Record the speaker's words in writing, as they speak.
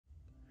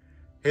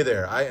Hey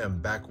there, I am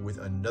back with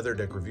another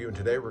deck review, and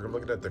today we're going to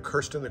look at the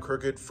Cursed and the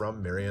Crooked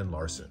from Marianne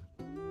Larsen.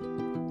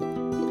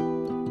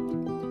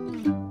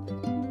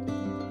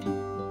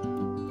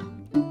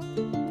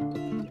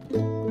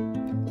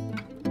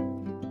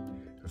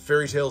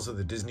 Fairy tales of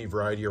the Disney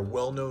variety are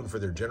well known for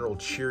their general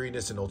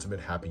cheeriness and ultimate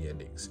happy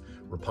endings.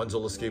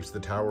 Rapunzel escapes the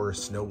tower,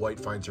 Snow White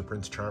finds her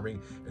Prince Charming,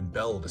 and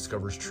Belle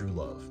discovers true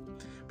love.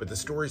 But the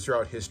stories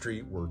throughout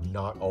history were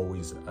not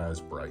always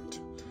as bright.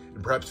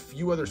 And perhaps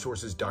few other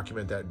sources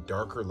document that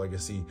darker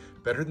legacy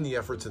better than the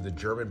efforts of the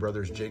German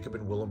brothers Jacob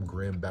and Wilhelm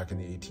Grimm back in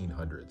the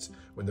 1800s,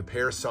 when the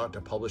pair sought to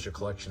publish a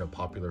collection of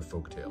popular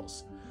folk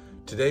tales.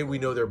 Today we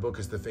know their book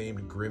as the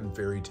famed Grimm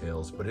Fairy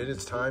Tales, but in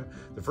its time,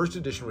 the first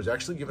edition was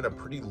actually given a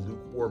pretty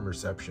lukewarm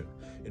reception,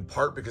 in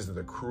part because of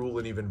the cruel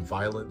and even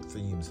violent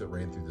themes that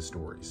ran through the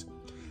stories.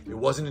 It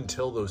wasn't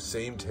until those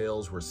same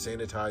tales were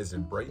sanitized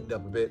and brightened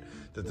up a bit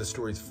that the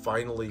stories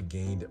finally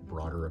gained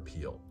broader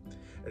appeal.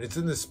 And it's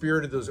in the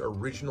spirit of those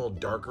original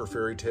darker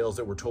fairy tales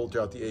that were told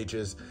throughout the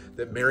ages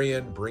that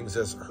Marianne brings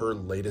us her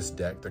latest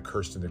deck, the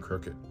Cursed and the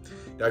Crooked.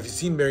 Now, if you've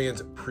seen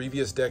Marianne's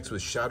previous decks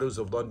with Shadows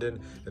of London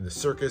and the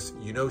Circus,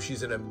 you know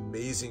she's an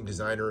amazing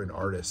designer and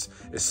artist,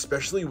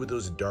 especially with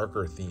those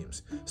darker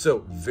themes. So,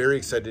 very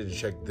excited to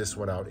check this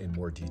one out in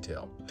more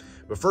detail.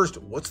 But first,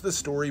 what's the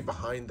story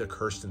behind the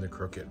Cursed and the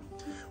Crooked?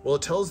 Well,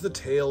 it tells the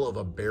tale of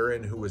a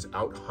baron who was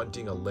out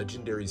hunting a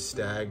legendary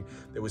stag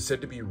that was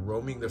said to be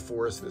roaming the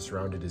forest that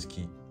surrounded his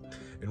keep.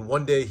 And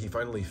one day he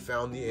finally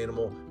found the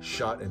animal,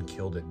 shot and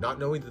killed it, not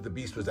knowing that the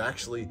beast was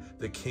actually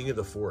the king of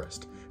the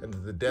forest, and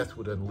that the death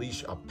would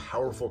unleash a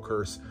powerful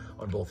curse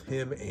on both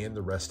him and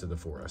the rest of the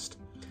forest.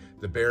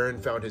 The baron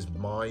found his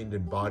mind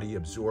and body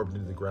absorbed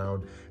into the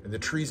ground, and the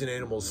trees and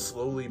animals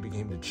slowly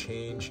began to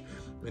change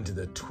into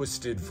the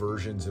twisted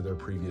versions of their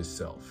previous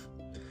self.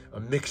 A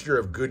mixture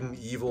of good and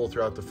evil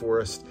throughout the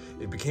forest,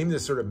 it became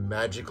this sort of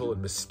magical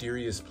and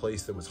mysterious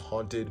place that was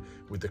haunted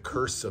with the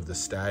curse of the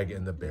stag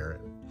and the baron.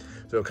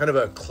 So kind of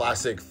a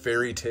classic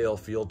fairy tale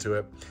feel to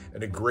it,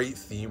 and a great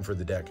theme for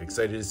the deck.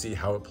 Excited to see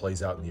how it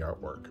plays out in the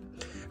artwork.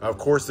 Now, of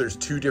course, there's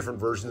two different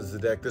versions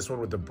of the deck. This one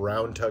with the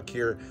brown tuck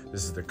here,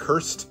 this is the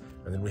Cursed,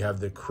 and then we have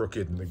the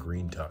Crooked and the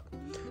green tuck.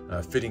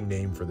 Fitting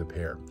name for the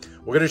pair.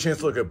 We'll get a chance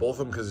to look at both of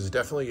them because there's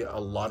definitely a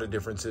lot of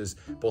differences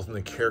both in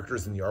the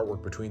characters and the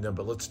artwork between them,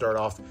 but let's start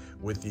off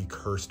with the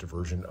Cursed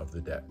version of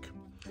the deck.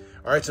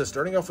 All right, so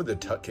starting off with the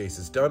tuck case,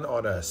 it's done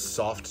on a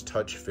soft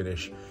touch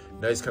finish,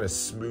 nice kind of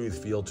smooth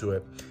feel to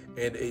it,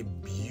 and a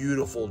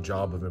beautiful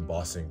job of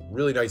embossing.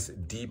 Really nice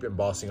deep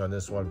embossing on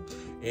this one,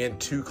 and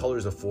two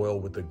colors of foil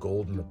with the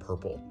gold and the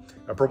purple.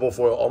 Now, purple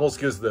foil almost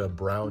gives the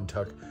brown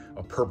tuck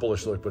a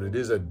purplish look, but it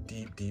is a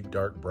deep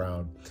dark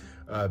brown.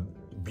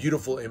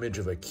 Beautiful image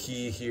of a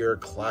key here,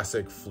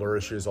 classic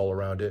flourishes all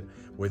around it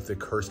with the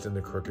Cursed and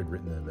the Crooked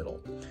written in the middle.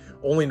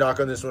 Only knock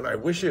on this one, I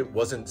wish it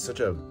wasn't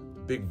such a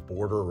big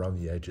border around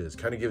the edges.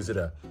 Kind of gives it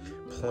a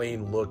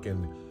plain look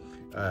and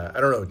I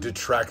don't know,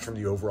 detracts from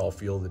the overall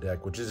feel of the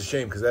deck, which is a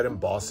shame because that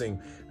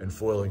embossing and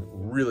foiling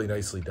really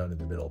nicely done in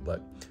the middle,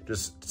 but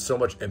just so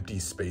much empty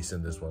space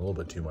in this one, a little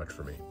bit too much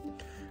for me.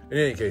 In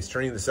any case,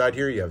 turning to the side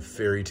here, you have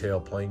fairy tale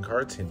playing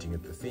cards hinting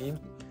at the theme.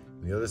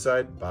 On the other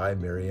side, by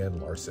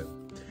Marianne Larsen.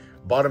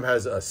 Bottom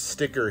has a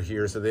sticker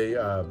here, so they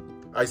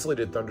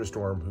Isolated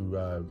Thunderstorm,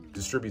 who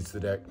distributes the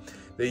deck,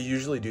 they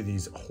usually do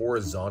these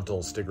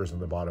horizontal stickers on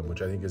the bottom,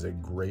 which I think is a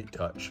great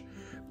touch.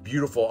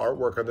 Beautiful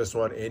artwork on this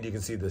one, and you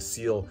can see the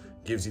seal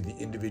gives you the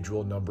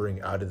individual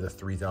numbering out of the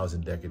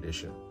 3000 deck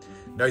edition.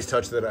 Nice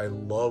touch that I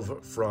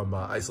love from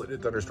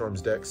Isolated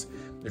Thunderstorm's decks.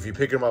 If you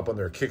pick them up on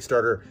their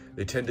Kickstarter,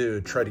 they tend to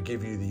try to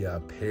give you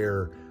the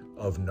pair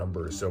of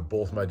numbers. So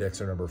both my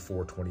decks are number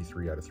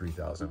 423 out of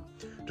 3000.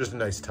 Just a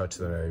nice touch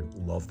that I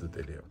love that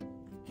they do.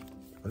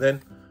 And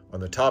then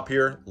on the top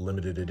here,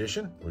 limited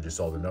edition, we just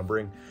saw the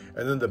numbering.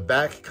 And then the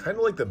back, kind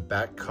of like the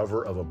back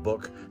cover of a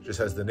book, just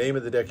has the name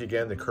of the deck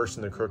again, the Cursed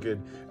and the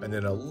Crooked, and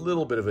then a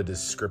little bit of a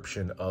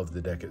description of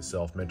the deck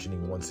itself,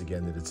 mentioning once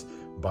again that it's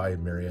by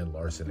Marianne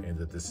Larsen and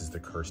that this is the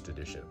Cursed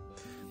edition.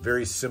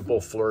 Very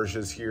simple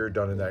flourishes here,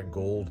 done in that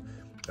gold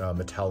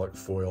metallic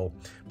foil,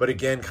 but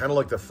again, kind of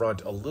like the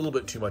front, a little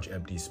bit too much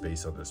empty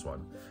space on this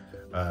one.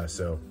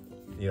 So,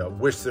 you know,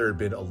 wish there had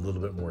been a little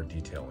bit more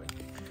detailing.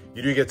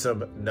 You do get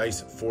some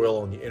nice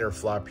foil on the inner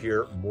flap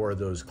here, more of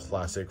those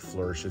classic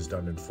flourishes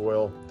done in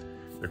foil.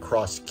 The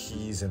crossed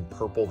keys in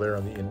purple there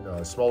on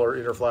the smaller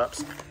inner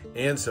flaps,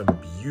 and some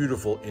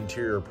beautiful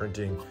interior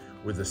printing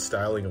with the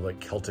styling of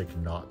like Celtic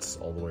knots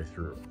all the way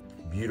through.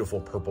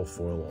 Beautiful purple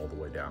foil all the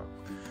way down.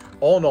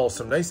 All in all,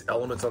 some nice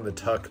elements on the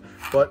tuck,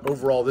 but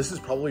overall, this is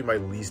probably my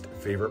least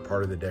favorite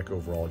part of the deck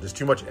overall. Just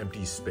too much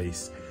empty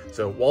space.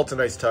 So while it's a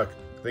nice tuck,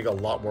 I think a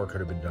lot more could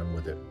have been done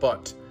with it,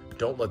 but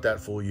don't let that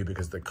fool you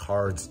because the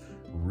cards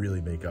really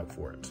make up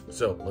for it.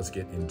 So let's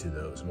get into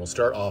those, and we'll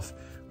start off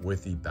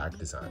with the back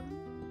design.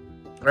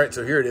 All right,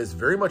 so here it is.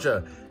 Very much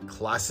a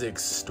classic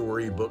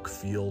storybook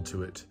feel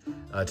to it,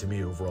 to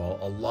me overall.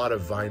 A lot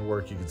of vine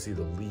work. You can see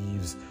the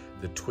leaves,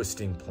 the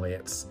twisting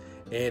plants,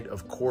 And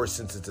of course,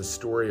 since it's a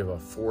story of a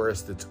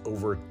forest that's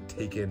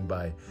overtaken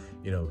by,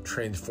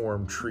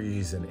 transformed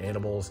trees and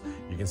animals,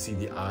 you can see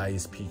the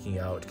eyes peeking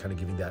out, kind of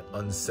giving that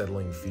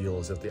unsettling feel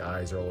as if the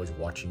eyes are always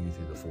watching you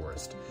through the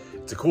forest.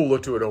 It's a cool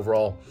look to it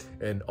overall,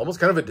 and almost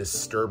kind of a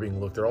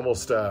disturbing look. They're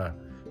almost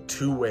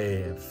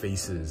two-way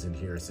faces in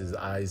here. So his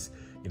eyes,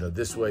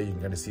 this way you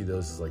can kind of see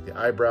those as like the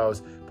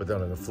eyebrows, but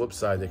then on the flip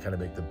side, they kind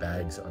of make the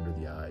bags under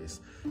the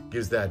eyes.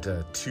 Gives that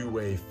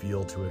two-way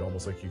feel to it,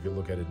 almost like you could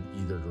look at it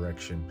in either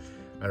direction.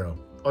 I don't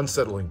know,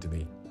 unsettling to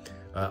me.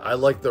 I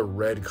like the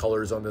red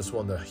colors on this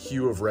one. The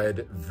hue of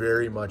red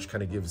very much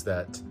kind of gives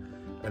that,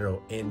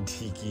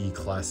 antique-y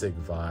classic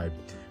vibe.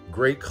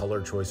 Great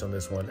color choice on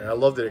this one. And I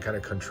love that it kind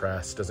of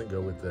contrasts, doesn't go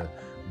with the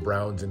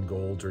browns and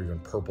golds or even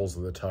purples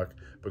of the tuck,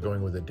 but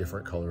going with a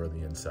different color on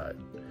the inside.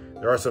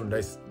 There are some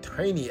nice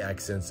tiny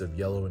accents of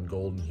yellow and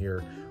gold in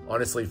here.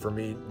 Honestly, for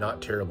me,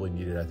 not terribly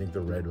needed. I think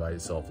the red by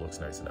itself looks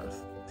nice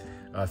enough.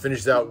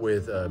 Finishes out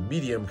with a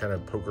medium kind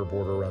of poker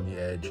border around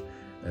the edge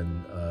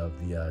and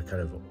the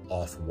kind of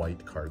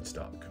off-white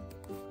cardstock.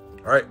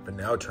 All right, but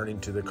now turning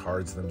to the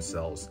cards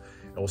themselves.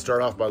 And we'll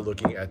start off by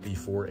looking at the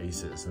 4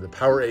 aces. And the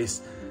power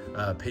ace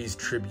pays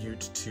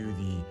tribute to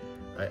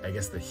the, I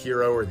guess, the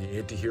hero or the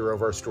anti-hero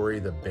of our story.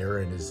 The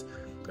Baron is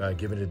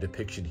given a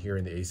depiction here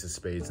in the Ace of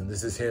Spades. And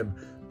this is him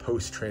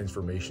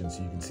post-transformation.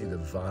 So you can see the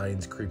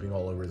vines creeping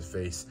all over his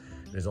face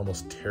and his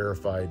almost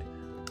terrified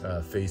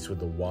face with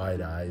the wide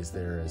eyes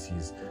there as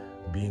he's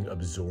being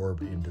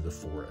absorbed into the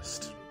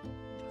forest.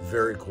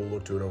 Very cool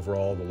look to it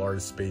overall. The large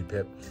spade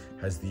pip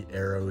has the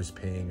arrows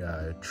paying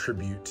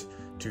tribute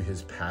to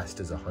his past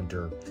as a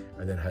hunter,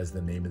 and then has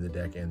the name of the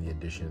deck and the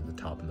addition at the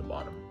top and the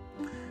bottom.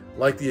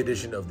 Like the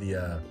addition of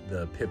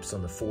the pips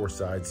on the 4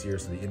 sides here,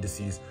 so the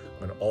indices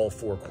on all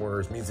 4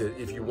 corners means that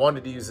if you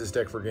wanted to use this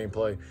deck for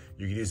gameplay,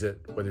 you could use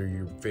it whether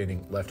you're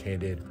fanning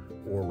left-handed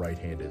or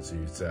right-handed. So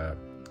it's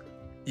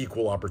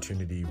equal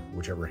opportunity,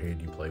 whichever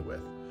hand you play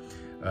with.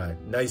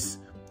 Nice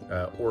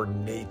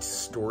ornate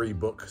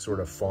storybook sort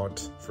of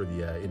font for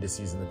the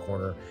indices in the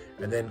corner,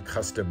 and then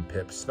custom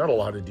pips. Not a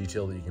lot of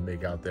detail that you can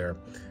make out there,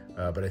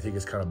 but I think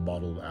it's kind of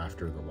modeled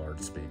after the large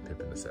spade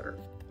pip in the center.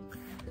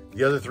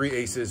 The other 3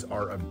 aces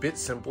are a bit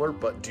simpler,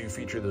 but do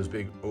feature those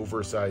big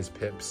oversized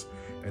pips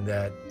and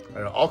that,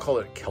 I'll call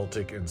it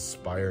Celtic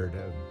inspired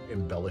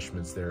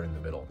embellishments there in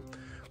the middle.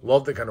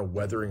 Love the kind of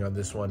weathering on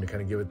this one to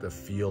kind of give it the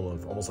feel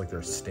of almost like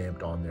they're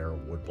stamped on there,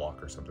 wood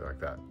block or something like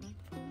that.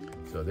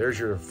 So there's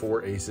your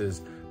 4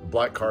 aces,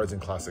 black cards in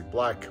classic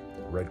black,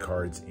 red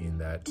cards in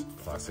that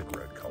classic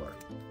red color.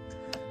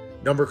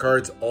 Number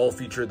cards all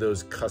feature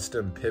those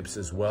custom pips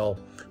as well,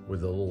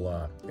 with the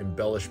little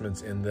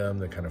embellishments in them,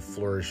 the kind of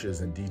flourishes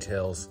and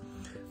details,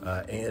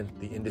 and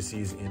the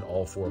indices in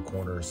all 4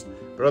 corners.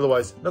 But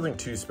otherwise, nothing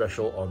too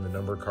special on the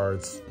number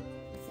cards,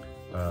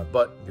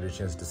 but get a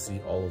chance to see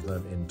all of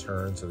them in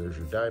turn. So there's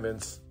your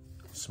diamonds,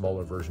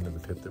 smaller version of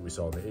the pip that we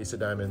saw in the ace of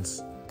diamonds,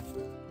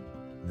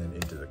 and then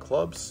into the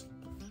clubs.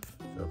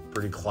 So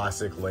pretty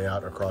classic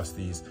layout across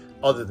these,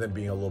 other than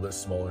being a little bit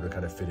smaller to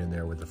kind of fit in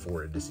there with the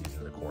 4 indices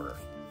in the corner.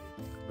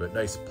 But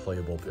nice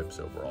playable pips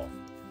overall.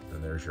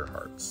 And there's your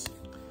hearts.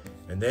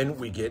 And then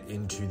we get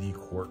into the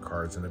court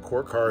cards, and the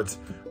court cards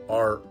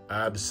are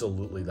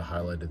absolutely the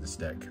highlight of this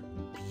deck.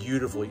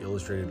 Beautifully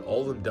illustrated,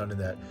 all of them done in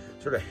that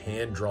sort of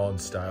hand-drawn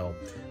style.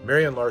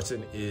 Marianne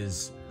Larsen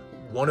is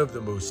one of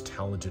the most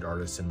talented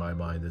artists in my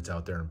mind that's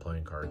out there in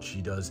playing cards.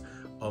 She does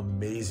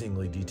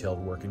amazingly detailed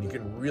work, and you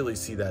can really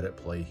see that at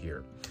play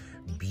here.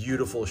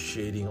 Beautiful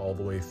shading all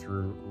the way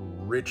through,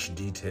 rich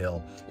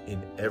detail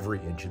in every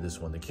inch of this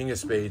one. The King of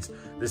Spades,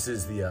 this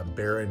is the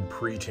Baron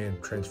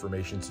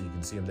pre-transformation, so you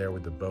can see him there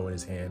with the bow in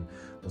his hand.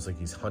 Looks like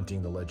he's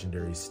hunting the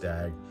legendary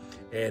stag.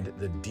 And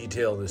the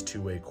detail in this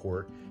 2-way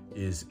court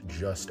is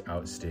just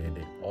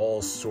outstanding.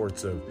 All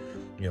sorts of,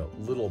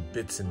 little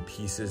bits and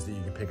pieces that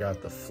you can pick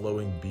out. The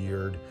flowing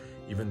beard,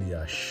 even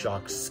the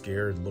shocked,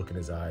 scared look in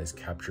his eyes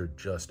captured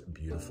just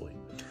beautifully.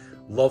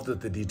 Love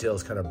that the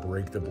details kind of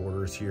break the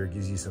borders here. It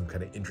gives you some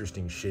kind of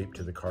interesting shape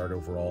to the card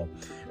overall.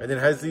 And then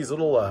has these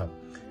little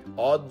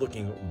odd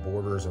looking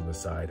borders on the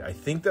side. I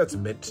think that's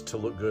meant to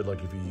look good,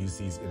 like if you use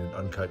these in an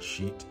uncut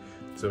sheet.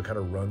 So it kind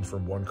of runs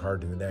from one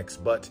card to the next.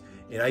 But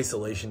in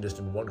isolation, just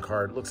in one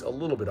card, it looks a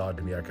little bit odd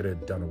to me. I could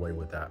have done away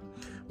with that.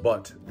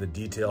 But the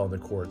detail on the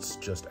court's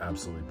just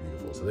absolutely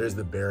beautiful. So there's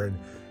the Baron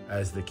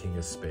as the King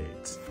of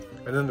Spades.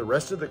 And then the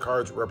rest of the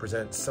cards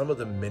represent some of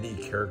the many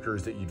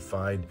characters that you'd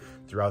find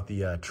throughout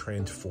the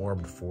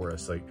transformed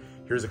forest. Like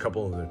here's a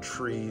couple of the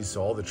trees.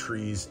 So all the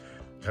trees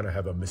kind of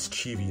have a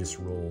mischievous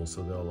role.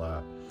 So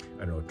they'll,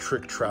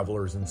 trick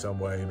travelers in some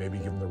way, maybe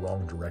give them the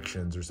wrong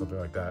directions or something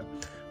like that.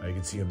 You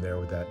can see them there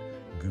with that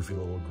goofy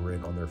little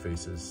grin on their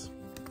faces.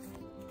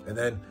 And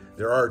then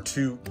there are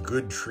 2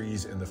 good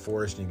trees in the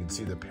forest, and you can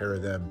see the pair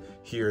of them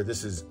here.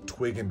 This is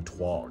Twig and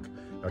Twog.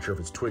 Not sure if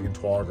it's Twig and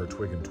Twog or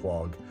Twig and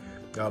Twog.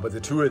 But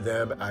the 2 of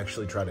them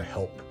actually try to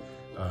help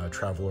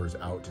travelers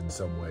out in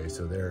some way.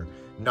 So they're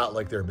not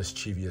like their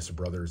mischievous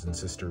brothers and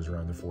sisters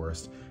around the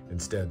forest.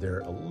 Instead, they're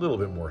a little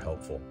bit more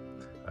helpful.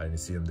 You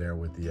see them there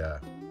with the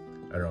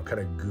I don't know,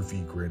 kind of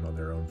goofy grin on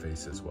their own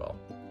face as well.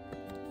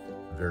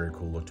 Very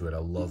cool look to it. I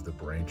love the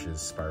branches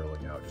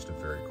spiraling out, just a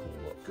very cool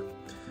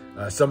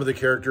look. Some of the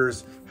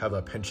characters have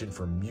a penchant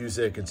for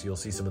music, and so you'll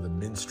see some of the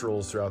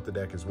minstrels throughout the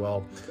deck as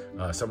well.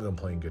 Some of them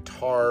playing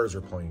guitars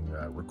or playing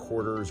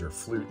recorders or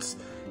flutes,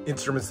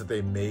 instruments that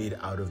they made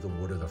out of the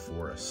wood of the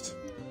forest.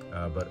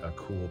 But a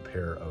cool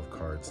pair of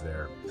cards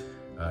there.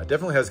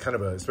 Definitely has kind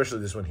of a, especially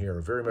this one here,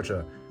 very much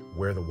a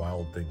where the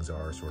wild things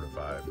are sort of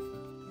vibe.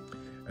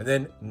 And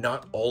then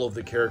not all of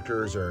the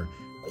characters are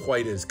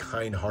quite as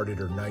kind-hearted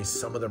or nice.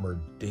 Some of them are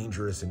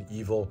dangerous and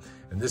evil,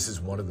 and this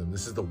is one of them.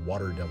 This is the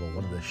water devil,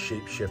 one of the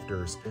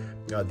shapeshifters.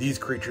 These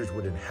creatures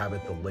would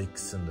inhabit the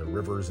lakes and the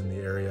rivers in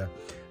the area,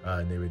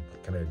 and they would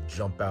kind of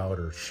jump out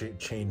or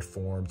change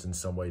forms in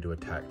some way to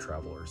attack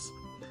travelers.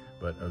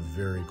 But a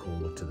very cool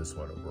look to this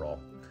one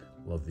overall.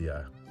 Love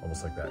the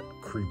almost like that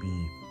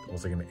creepy,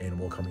 almost like an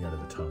animal coming out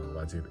of the tongue.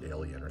 Reminds me of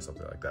Alien or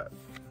something like that.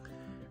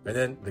 And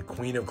then the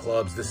Queen of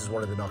Clubs. This is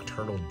one of the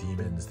nocturnal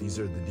demons. These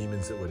are the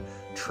demons that would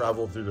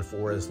travel through the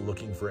forest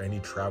looking for any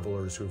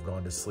travelers who have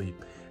gone to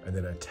sleep and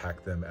then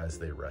attack them as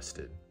they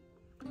rested.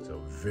 So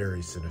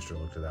very sinister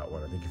look to that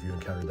one. I think if you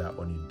encountered that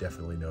one, you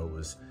definitely know it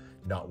was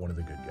not one of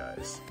the good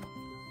guys.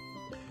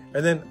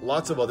 And then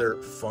lots of other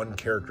fun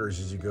characters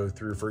as you go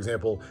through. For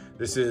example,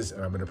 this is,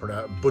 and I'm going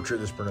to butcher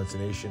this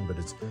pronunciation, but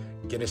it's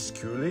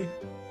Geneskuli.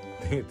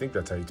 I think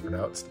that's how it's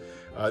pronounced.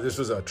 This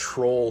was a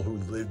troll who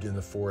lived in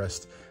the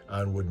forest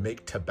and would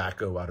make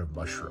tobacco out of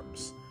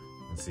mushrooms.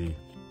 You can see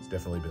he's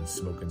definitely been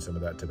smoking some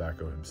of that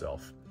tobacco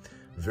himself.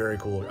 Very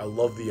cool. I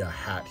love the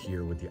hat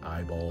here with the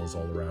eyeballs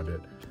all around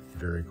it.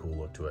 Very cool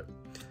look to it.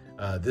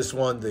 This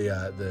one,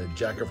 the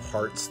Jack of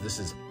Hearts, this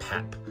is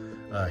Pap.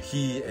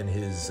 He and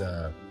his,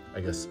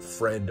 I guess,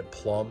 friend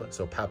Plum,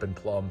 so Pap and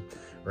Plum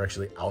were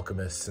actually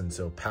alchemists, and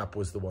so Pap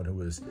was the one who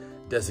was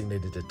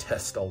designated to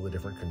test all the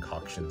different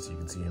concoctions. You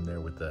can see him there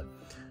with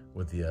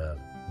the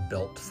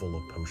belt full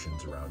of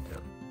potions around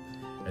him.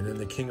 And then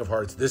the King of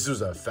Hearts, this was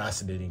a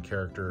fascinating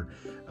character.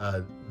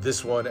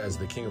 This one, as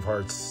the King of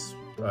Hearts,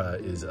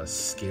 is a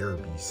scare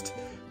beast.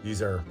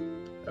 These are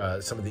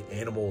some of the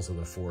animals of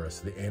the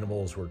forest. The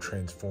animals were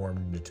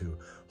transformed into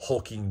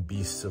hulking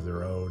beasts of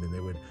their own, and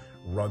they would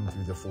run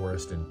through the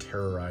forest and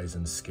terrorize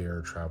and scare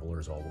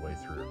travelers all the way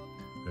through.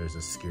 There's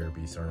a scare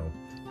beast. I don't know.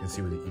 You can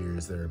see with the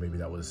ears there. Maybe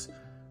that was,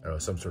 I don't know,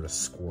 some sort of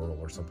squirrel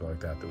or something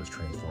like that that was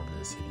transformed into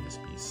this hideous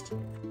beast.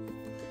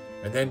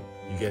 And then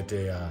you get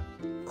a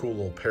cool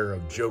little pair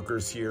of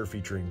jokers here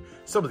featuring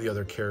some of the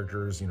other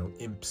characters, you know,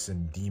 imps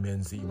and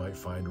demons that you might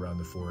find around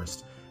the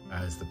forest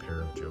as the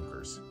pair of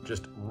jokers.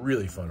 Just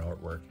really fun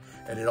artwork.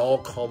 And it all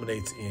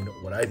culminates in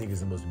what I think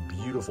is the most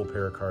beautiful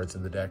pair of cards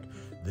in the deck,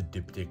 the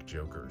Diptych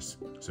Jokers.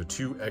 So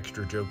 2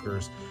 extra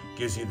jokers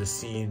gives you the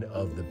scene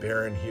of the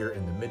Baron here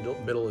in the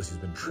middle as he's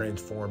been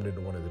transformed into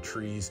one of the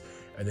trees,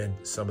 and then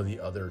some of the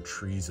other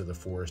trees of the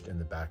forest in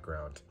the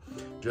background.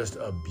 Just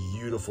a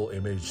beautiful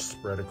image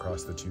spread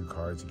across the 2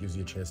 cards. It gives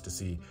you a chance to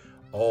see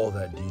all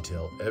that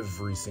detail,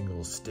 every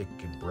single stick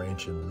and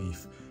branch and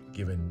leaf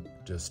given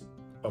just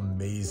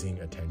amazing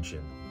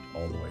attention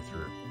all the way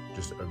through.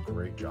 Just a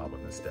great job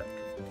on this deck.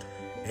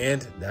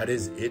 And that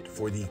is it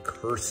for the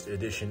Cursed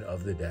edition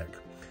of the deck.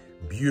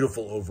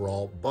 Beautiful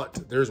overall, but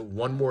there's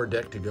one more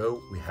deck to go.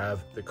 We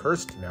have the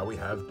Cursed, now we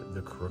have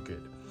the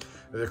Crooked.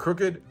 The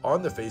Crooked,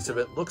 on the face of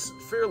it, looks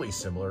fairly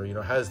similar, you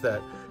know, has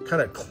that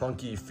kind of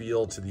clunky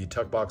feel to the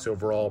tuck box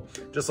overall,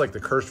 just like the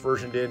Cursed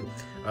version did,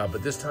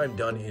 but this time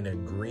done in a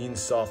green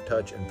soft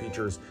touch and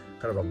features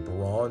kind of a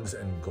bronze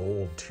and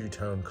gold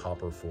 2-tone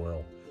copper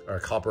foil, or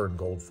copper and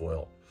gold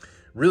foil.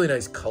 Really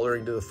nice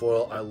coloring to the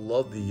foil. I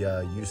love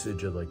the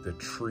usage of like the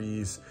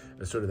trees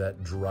as sort of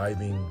that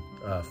driving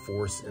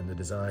force in the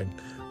design.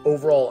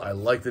 Overall, I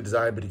like the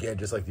design, but again,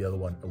 just like the other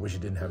one, I wish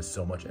it didn't have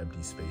so much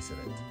empty space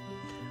in it.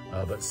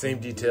 But same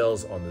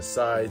details on the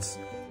sides,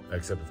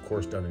 except of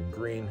course done in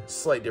green.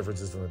 Slight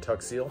differences on the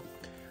tuck seal.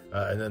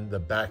 And then the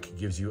back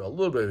gives you a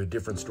little bit of a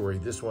different story.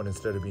 This one,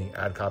 instead of being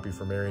ad copy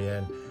for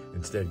Marianne,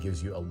 instead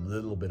gives you a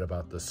little bit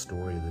about the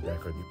story of the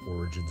deck, or the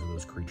origins of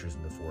those creatures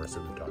in the forest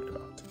that we've talked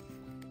about.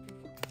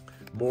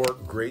 More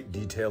great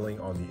detailing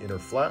on the inner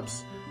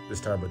flaps, this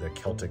time with a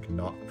Celtic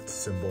knot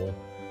symbol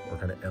or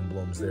kind of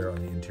emblems there on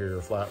the interior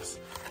flaps.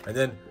 And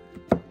then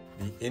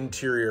the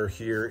interior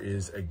here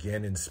is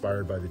again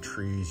inspired by the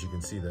trees. You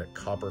can see that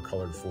copper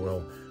colored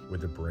foil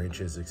with the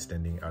branches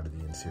extending out of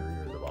the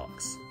interior of the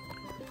box.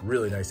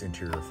 Really nice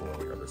interior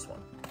foiling on this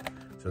one.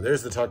 So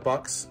there's the tuck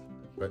box,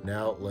 but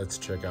now let's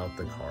check out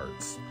the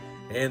cards.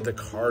 And the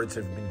cards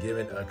have been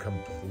given a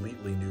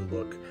completely new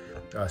look,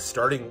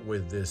 starting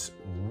with this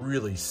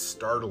really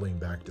startling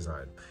back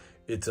design.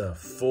 It's a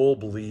full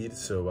bleed,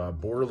 so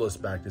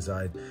borderless back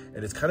design,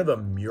 and it's kind of a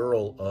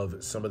mural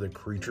of some of the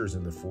creatures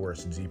in the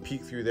forest. And as you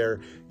peek through there,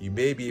 you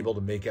may be able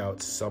to make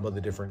out some of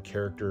the different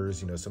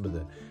characters, you know, some of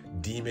the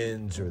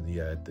demons or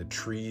the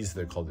trees.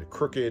 They're called the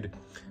Crooked.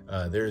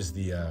 There's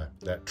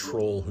that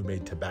troll who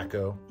made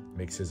tobacco,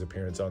 makes his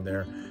appearance on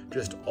there.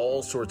 Just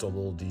all sorts of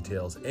little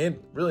details, and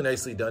really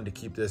nicely done to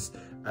keep this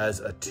as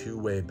a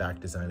 2-way back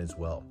design as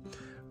well.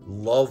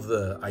 Love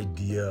the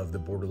idea of the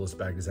borderless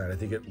back design. I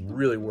think it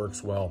really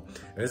works well.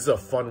 And this is a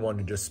fun one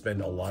to just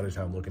spend a lot of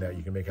time looking at.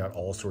 You can make out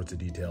all sorts of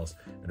details.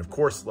 And of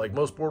course, like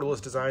most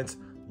borderless designs,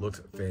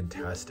 looks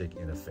fantastic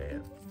in a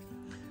fan.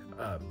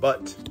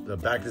 But the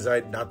back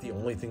design, not the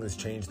only thing that's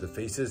changed. The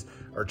faces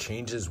are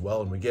changed as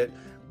well. And we get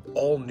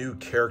all new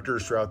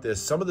characters throughout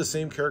this. Some of the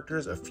same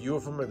characters, a few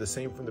of them are the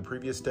same from the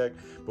previous deck,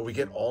 but we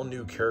get all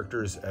new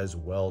characters as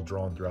well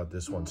drawn throughout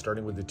this one,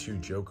 starting with the two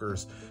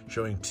Jokers,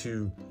 showing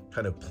two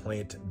kind of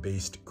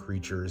plant-based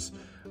creatures.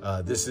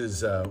 This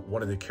is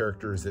one of the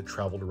characters that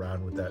traveled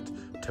around with that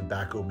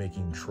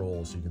tobacco-making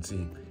troll. So you can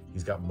see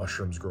he's got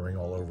mushrooms growing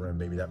all over him.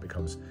 Maybe that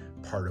becomes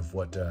part of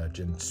what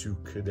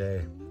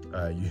Jinsukude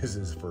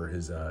uses for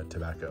his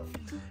tobacco.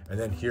 And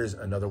then here's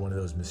another one of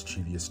those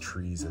mischievous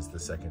trees as the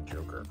second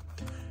Joker.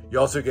 You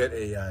also get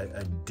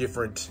a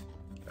different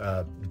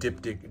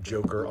diptych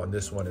Joker on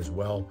this one as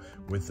well,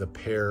 with the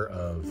pair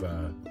of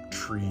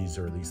trees,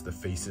 or at least the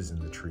faces in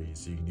the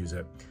trees. So you can use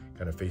it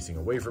kind of facing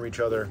away from each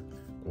other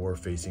or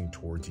facing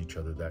towards each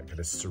other, that kind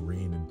of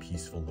serene and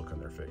peaceful look on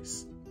their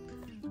face.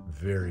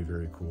 Very,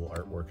 very cool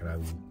artwork,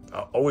 and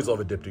I always love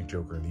a diptych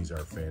Joker, and these are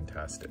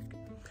fantastic.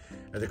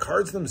 And the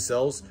cards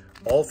themselves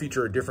all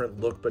feature a different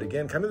look, but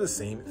again, kind of the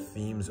same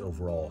themes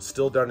overall.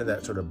 Still done in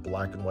that sort of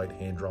black and white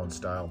hand-drawn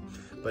style,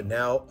 but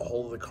now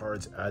all of the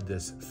cards add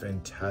this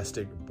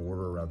fantastic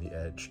border around the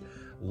edge.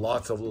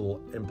 Lots of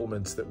little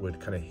implements that would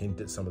kind of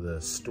hint at some of the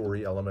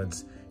story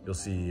elements. You'll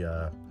see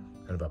kind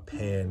of a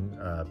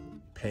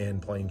pan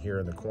playing here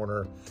in the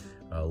corner,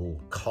 little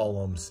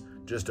columns,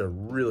 just a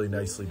really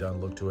nicely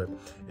done look to it,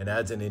 and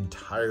adds an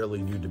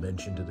entirely new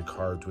dimension to the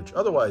cards, which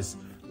otherwise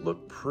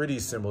look pretty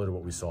similar to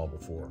what we saw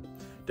before.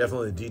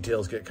 Definitely the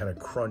details get kind of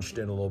crunched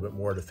in a little bit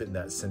more to fit in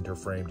that center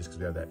frame, just because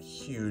we have that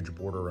huge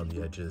border around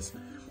the edges.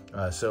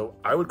 So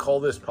I would call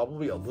this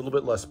probably a little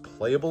bit less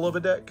playable of a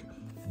deck,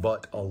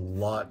 but a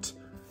lot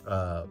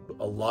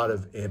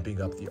of amping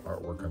up the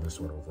artwork on this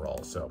one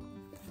overall. So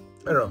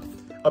I don't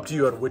know, up to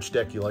you on which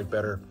deck you like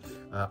better.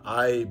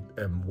 I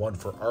am one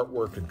for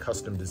artwork and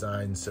custom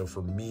design, so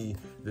for me,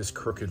 this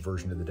crooked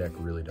version of the deck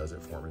really does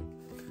it for me.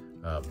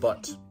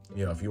 But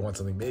you know, if you want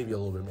something maybe a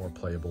little bit more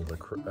playable, the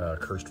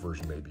cursed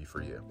version may be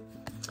for you.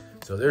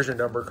 So there's your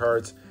number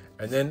cards.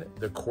 And then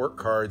the court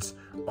cards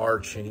are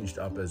changed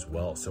up as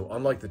well. So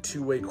unlike the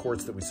two-way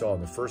courts that we saw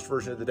in the first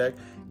version of the deck,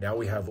 now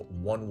we have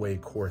one-way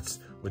courts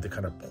with the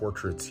kind of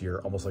portraits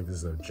here, almost like this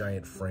is a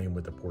giant frame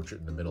with the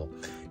portrait in the middle,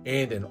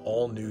 and an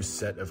all-new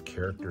set of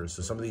characters.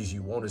 So some of these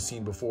you won't have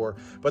seen before,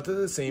 but they're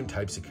the same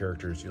types of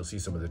characters. You'll see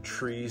some of the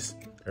trees.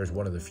 There's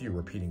one of the few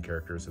repeating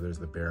characters. So there's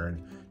the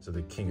Baron, so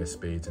the King of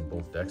Spades in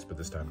both decks, but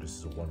this time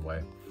just as a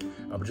one-way.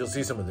 But you'll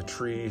see some of the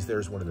trees.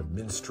 There's one of the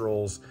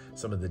minstrels,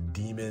 some of the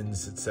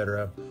demons,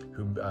 etc.,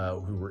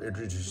 who were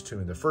introduced to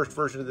in the first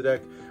version of the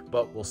deck,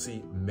 but we'll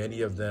see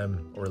many of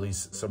them, or at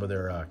least some of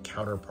their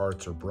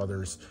counterparts or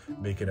brothers,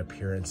 make an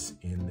appearance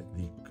in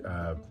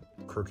the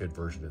crooked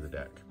version of the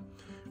deck.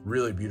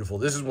 Really beautiful.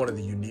 This is one of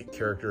the unique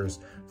characters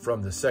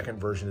from the second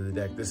version of the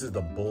deck. This is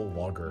the Bull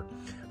Logger.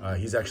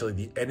 He's actually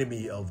the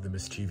enemy of the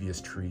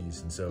mischievous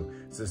trees. And so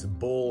it's this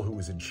bull who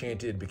was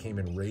enchanted, became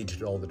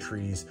enraged at all the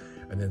trees,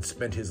 and then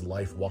spent his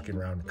life walking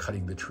around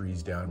cutting the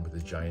trees down with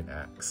his giant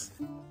axe.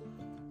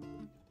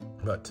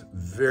 But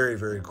very,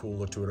 very cool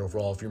look to it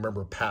overall. If you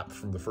remember Pap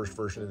from the first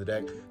version of the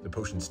deck, the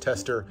potions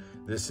tester,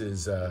 this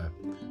is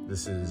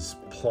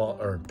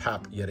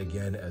Pap yet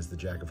again as the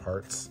Jack of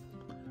Hearts.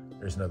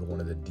 There's another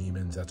one of the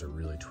demons. That's a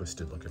really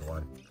twisted looking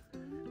one.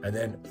 And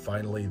then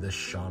finally the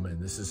shaman.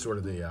 This is sort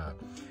of the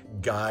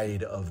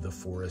guide of the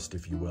forest,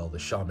 if you will. The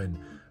shaman,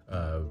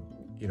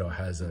 you know,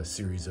 has a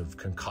series of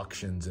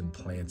concoctions and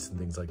plants and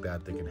things like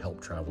that that can help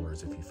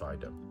travelers if you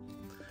find them.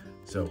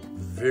 So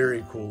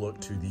very cool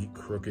look to the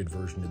crooked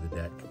version of the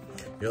deck.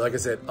 You know, like I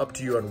said, up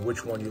to you on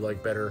which one you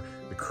like better,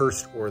 the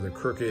cursed or the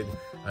crooked.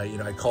 You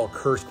know, I call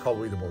cursed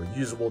probably the more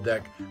usable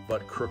deck,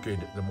 but crooked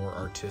the more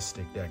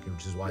artistic deck,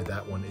 which is why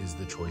that one is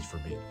the choice for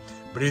me.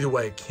 But either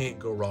way, can't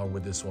go wrong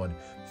with this one.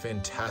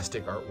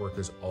 Fantastic artwork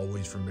as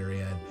always from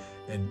Marianne.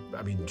 And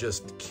I mean,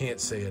 just can't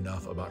say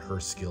enough about her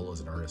skill as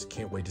an artist.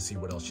 Can't wait to see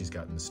what else she's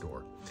got in the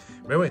store.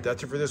 But anyway,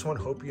 that's it for this one.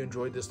 Hope you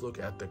enjoyed this look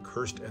at the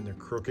cursed and the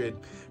crooked.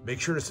 Make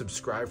sure to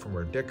subscribe for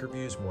more deck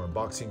reviews, more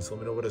unboxings. Let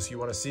me know what else you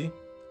want to see,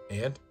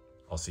 and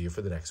I'll see you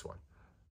for the next one.